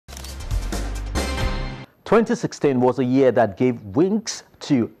2016 was a year that gave wings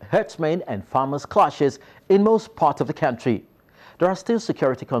to herdsmen and farmers' clashes in most parts of the country. There are still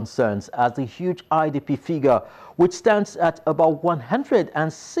security concerns as the huge IDP figure, which stands at about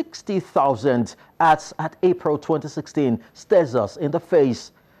 160,000 as at April 2016, stares us in the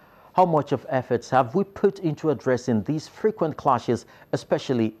face. How much of efforts have we put into addressing these frequent clashes,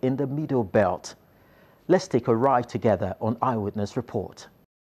 especially in the Middle Belt? Let's take a ride together on Eyewitness Report.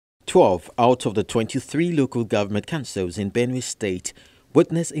 12 out of the 23 local government councils in Benue State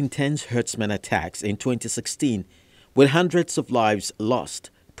witnessed intense herdsmen attacks in 2016, with hundreds of lives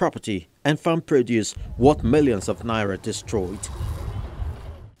lost, property and farm produce worth millions of naira destroyed.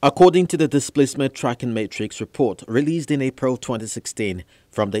 According to the Displacement Tracking Matrix report released in April 2016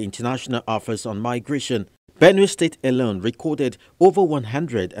 from the International Office on Migration, Benue State alone recorded over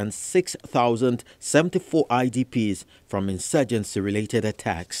 106,074 IDPs from insurgency-related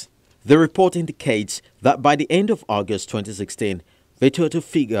attacks. The report indicates that by the end of August 2016, the total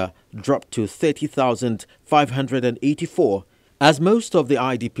figure dropped to 30,584, as most of the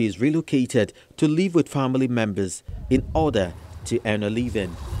IDPs relocated to live with family members in order to earn a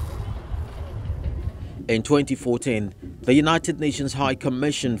living. In 2014, the United Nations High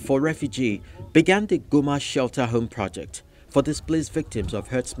Commission for Refugee began the Goma Shelter Home Project for displaced victims of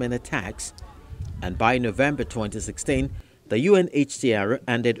herdsmen attacks, and by November 2016, the UNHCR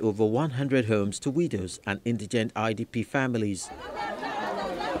handed over 100 homes to widows and indigent IDP families.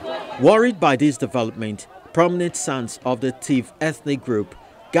 Worried by this development, prominent sons of the Tiv ethnic group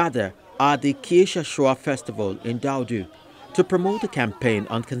gather at the Kieshashua Festival in Daudu to promote a campaign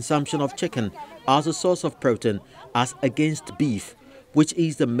on consumption of chicken as a source of protein as against beef, which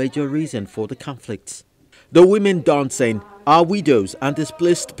is the major reason for the conflicts. The women dancing are widows and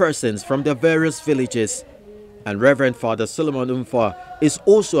displaced persons from their various villages. And Reverend Father Solomon Umfa is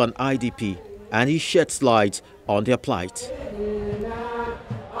also an IDP, and he sheds light on their plight.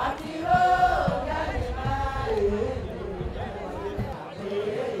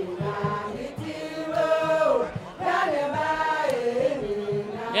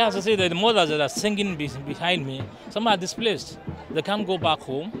 Yeah, as I say, the mothers that are singing behind me, some are displaced. They can't go back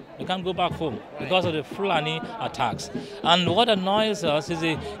home. They can't go back home because of the Fulani attacks. And what annoys us is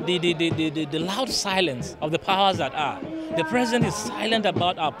the loud silence of the powers that are. The president is silent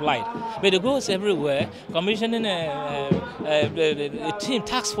about our plight, but it goes everywhere, commissioning a team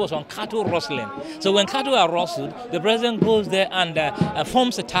task force on cattle rustling. So when cattle are rustled, the president goes there and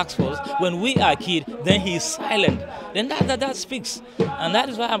forms a task force. When we are killed, then he is silent. Then that speaks. And that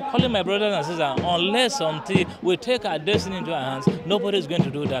is why I'm calling my brothers and sisters, until we take our destiny into our hands, nobody is going to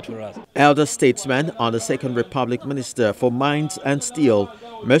do that for us. Elder statesman on the Second Republic Minister for Mines and Steel,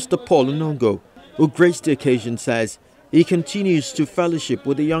 Mr. Paul Unongo, who graced the occasion, says he continues to fellowship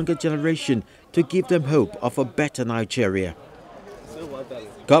with the younger generation to give them hope of a better Nigeria.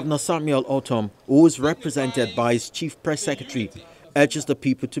 Governor Samuel Otom, who is represented by his chief press secretary, urges the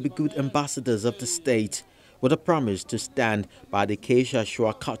people to be good ambassadors of the state, with a promise to stand by the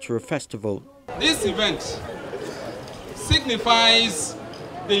Kieshashua Cultural Festival. This event signifies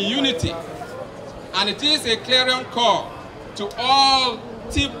the unity, and it is a clarion call to all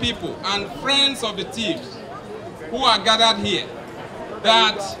Tiv people and friends of the Tivs who are gathered here,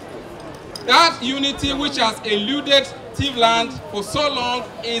 that unity which has eluded Tiv land for so long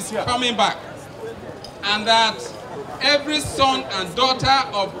is coming back, and that every son and daughter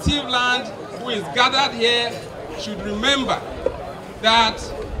of Tiv land who is gathered here should remember that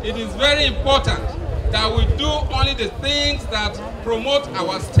it is very important that we do only the things that promote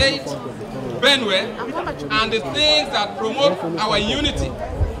our state, Benue, and the things that promote our unity.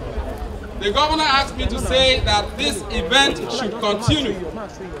 The governor asked me to say that this event should continue.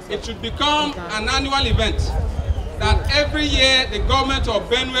 It should become an annual event, that every year the government of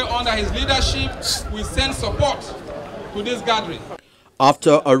Benue under his leadership will send support to this gathering.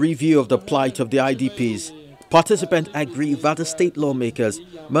 After a review of the plight of the IDPs, participants agree that the state lawmakers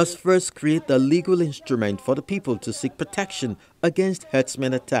must first create the legal instrument for the people to seek protection against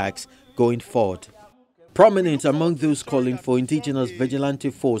herdsmen attacks going forward. Prominent among those calling for indigenous vigilante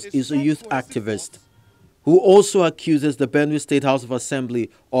force is a youth activist who also accuses the Benue State House of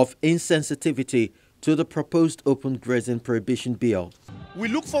Assembly of insensitivity to the proposed open grazing prohibition bill. We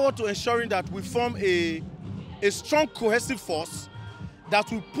look forward to ensuring that we form a strong cohesive force that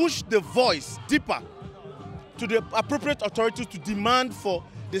will push the voice deeper to the appropriate authorities to demand for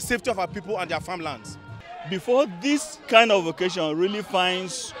the safety of our people and their farmlands. Before this kind of occasion really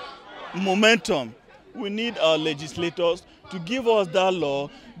finds momentum, we need our legislators to give us that law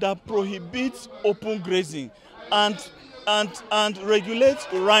that prohibits open grazing and regulates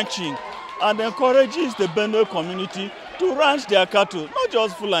ranching and encourages the Benue community to ranch their cattle, not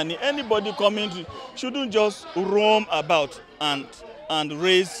just Fulani. Anybody coming shouldn't just roam about and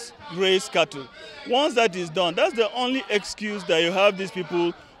raise cattle. Once that is done, that's the only excuse that you have these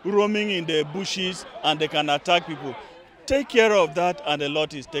people roaming in the bushes and they can attack people. Take care of that and a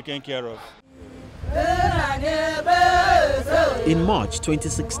lot is taken care of. In March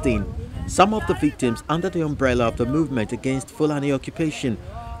 2016, some of the victims under the umbrella of the movement against Fulani occupation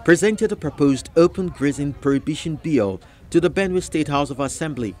presented a proposed open grazing prohibition bill to the Benue State House of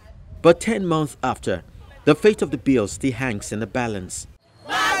Assembly. But 10 months after, the fate of the bill still hangs in the balance.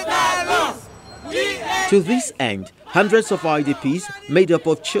 To this end, hundreds of IDPs, made up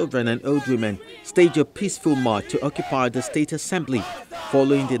of children and old women, staged a peaceful march to occupy the State Assembly,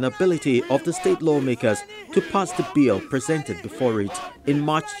 following the inability of the state lawmakers to pass the bill presented before it in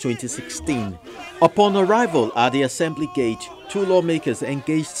March 2016. Upon arrival at the Assembly gate, two lawmakers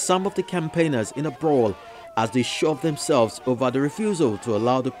engaged some of the campaigners in a brawl as they shoved themselves over the refusal to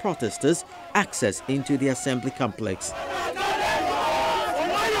allow the protesters access into the Assembly complex.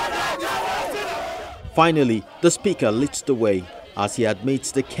 Finally, the speaker leads the way as he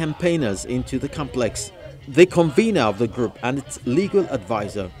admits the campaigners into the complex. The convener of the group and its legal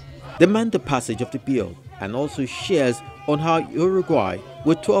advisor demand the passage of the bill and also shares on how Uruguay,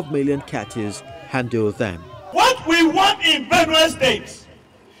 with 12 million cattle, handle them. What we want in Benue State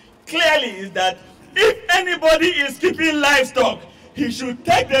clearly is that if anybody is keeping livestock, he should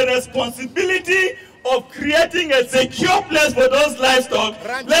take the responsibility of creating a secure place for those livestock.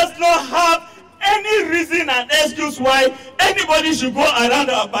 Let's not have any reason and excuse why anybody should go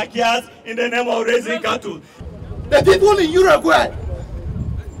around our backyards in the name of raising cattle. The people in Uruguay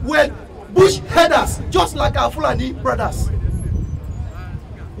were bush herders, just like our Fulani brothers.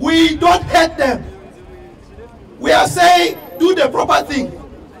 We don't hate them. We are saying do the proper thing.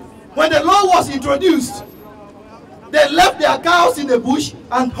 When the law was introduced, they left their cows in the bush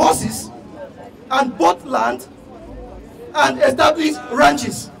and horses and bought land and established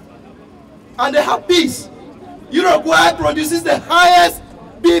ranches. And they have peace. Uruguay produces the highest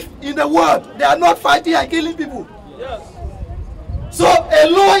beef in the world. They are not fighting and killing people. Yes. So a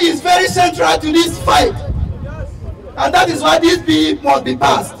law is very central to this fight. And that is why this bill must be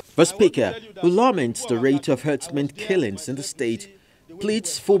passed. The speaker, who laments the rate of herdsmen killings in the state,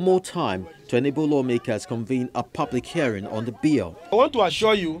 pleads for more time to enable lawmakers convene a public hearing on the bill. I want to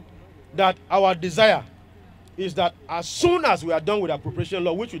assure you that our desire is that as soon as we are done with the appropriation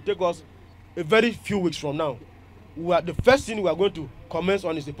law, which will take us a very few weeks from now, the first thing we are going to commence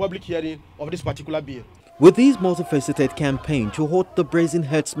on is the public hearing of this particular bill. With this multifaceted campaign to halt the brazen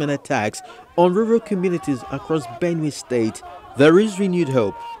herdsmen attacks on rural communities across Benue State, there is renewed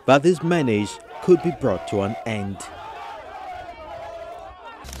hope that this menace could be brought to an end.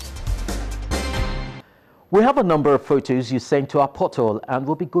 We have a number of photos you sent to our portal and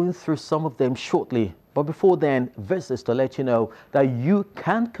we'll be going through some of them shortly. But before then, this is to let you know that you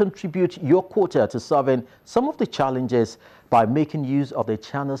can contribute your quota to solving some of the challenges by making use of the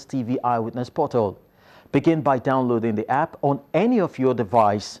Channels TV Eyewitness portal. Begin by downloading the app on any of your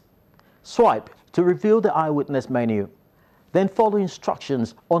device. Swipe to reveal the Eyewitness menu. Then follow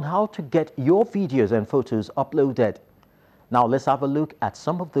instructions on how to get your videos and photos uploaded. Now let's have a look at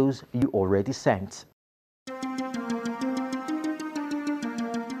some of those you already sent.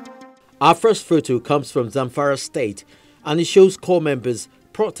 Our first photo comes from Zamfara State and it shows corps members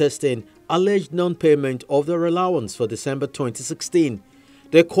protesting alleged non-payment of their allowance for December 2016.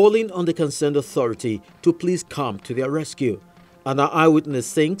 They're calling on the concerned authority to please come to their rescue. And our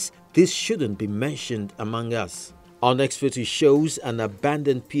eyewitness thinks this shouldn't be mentioned among us. Our next photo shows an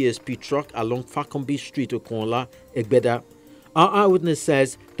abandoned PSP truck along Fakombi Street, Okonla, Egbeda. Our eyewitness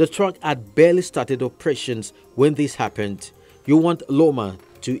says the truck had barely started operations when this happened. You want Loma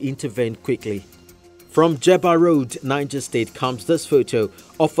to intervene quickly. From Jeba Road, Niger State comes this photo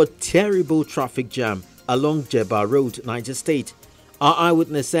of a terrible traffic jam along Jeba Road, Niger State. Our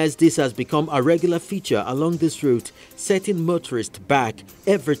eyewitness says this has become a regular feature along this route, setting motorists back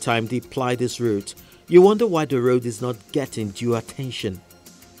every time they ply this route. You wonder why the road is not getting due attention.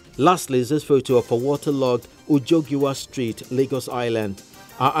 Lastly is this photo of a waterlogged Ojogiwa Street, Lagos Island.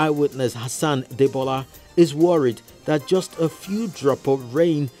 Our eyewitness Hassan Debola is worried that just a few drops of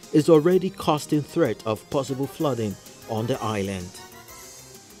rain is already casting threat of possible flooding on the island.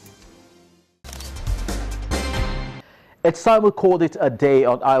 It's time we called it a day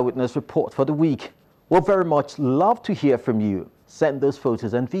on Eyewitness Report for the week. We'll very much love to hear from you. Send those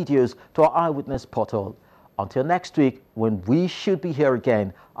photos and videos to our Eyewitness portal. Until next week, when we should be here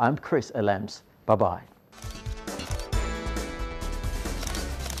again, I'm Chris Elems. Bye-bye.